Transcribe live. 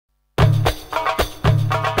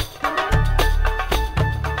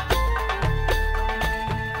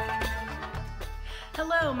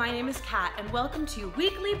is Kat, and welcome to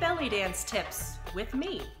Weekly Belly Dance Tips with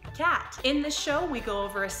me, Kat. In this show, we go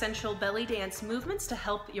over essential belly dance movements to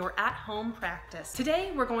help your at-home practice.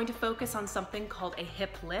 Today, we're going to focus on something called a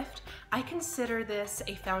hip lift. I consider this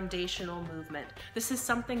a foundational movement. This is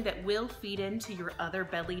something that will feed into your other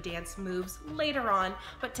belly dance moves later on,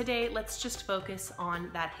 but today, let's just focus on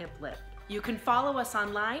that hip lift. You can follow us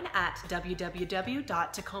online at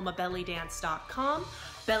www.tacomabellydance.com,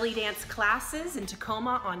 Belly Dance Classes in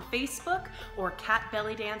Tacoma on Facebook, or Cat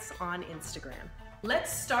Belly Dance on Instagram.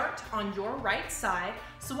 Let's start on your right side.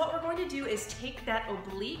 So what we're going to do is take that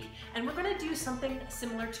oblique and we're going to do something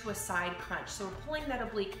similar to a side crunch. So we're pulling that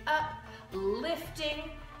oblique up, lifting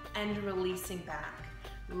and releasing back.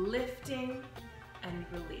 Lifting and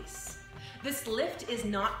release. This lift is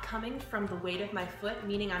not coming from the weight of my foot,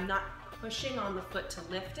 meaning I'm not pushing on the foot to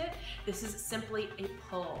lift it. This is simply a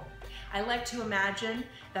pull. I like to imagine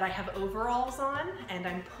that I have overalls on and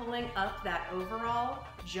I'm pulling up that overall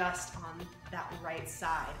just on that right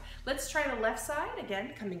side. Let's try the left side.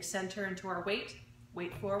 Again, coming center into our weight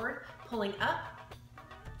forward, pulling up,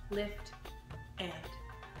 lift, and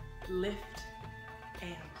lift,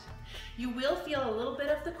 and. You will feel a little bit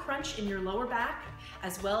of the crunch in your lower back,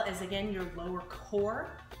 as well as, again, your lower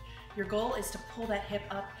core. Your goal is to pull that hip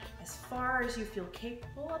up as far as you feel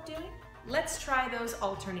capable of doing. Let's try those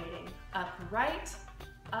alternating. Up, right,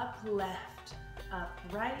 up, left, up,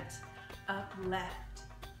 right, left,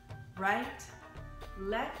 right,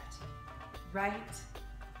 left, right,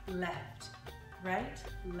 left, right,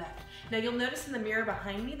 left. Now you'll notice in the mirror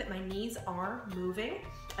behind me that my knees are moving.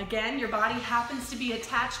 Again, your body happens to be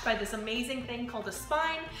attached by this amazing thing called a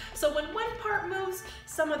spine. So when one part moves,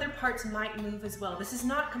 some other parts might move as well. This is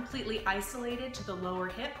not completely isolated to the lower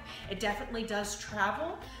hip. It definitely does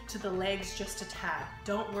travel to the legs just a tad.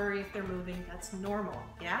 Don't worry if they're moving, that's normal,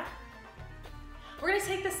 yeah? We're gonna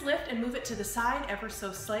take this lift and move it to the side ever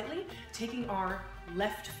so slightly, taking our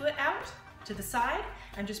left foot out to the side.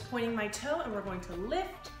 I'm just pointing my toe and we're going to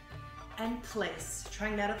lift and place.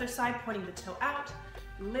 Trying that other side, pointing the toe out,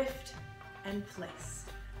 lift and place,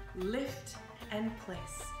 lift and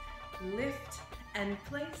place, lift and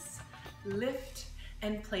place, lift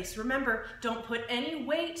and place. Remember, don't put any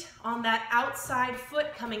weight on that outside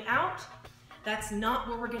foot coming out. That's not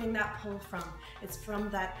where we're getting that pull from. It's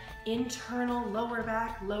from that internal lower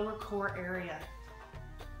back, lower core area.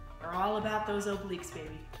 We're all about those obliques,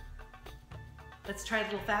 baby. Let's try it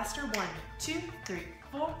a little faster. 1, 2, 3,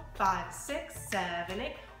 4, 5, 6, 7,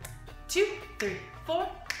 8. 2, 3, 4,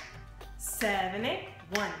 7, 8.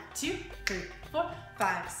 1, 2, 3, 4,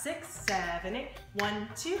 5, 6, 7, 8. 1,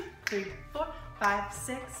 2, 3, 4, 5,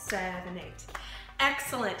 6, 7, 8.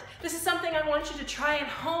 Excellent. This is something I want you to try at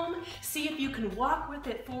home. See if you can walk with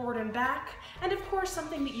it forward and back. And of course,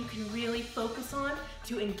 something that you can really focus on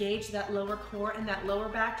to engage that lower core and that lower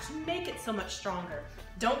back to make it so much stronger.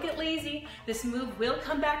 Don't get lazy. This move will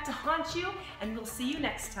come back to haunt you, and we'll see you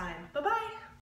next time. Bye-bye.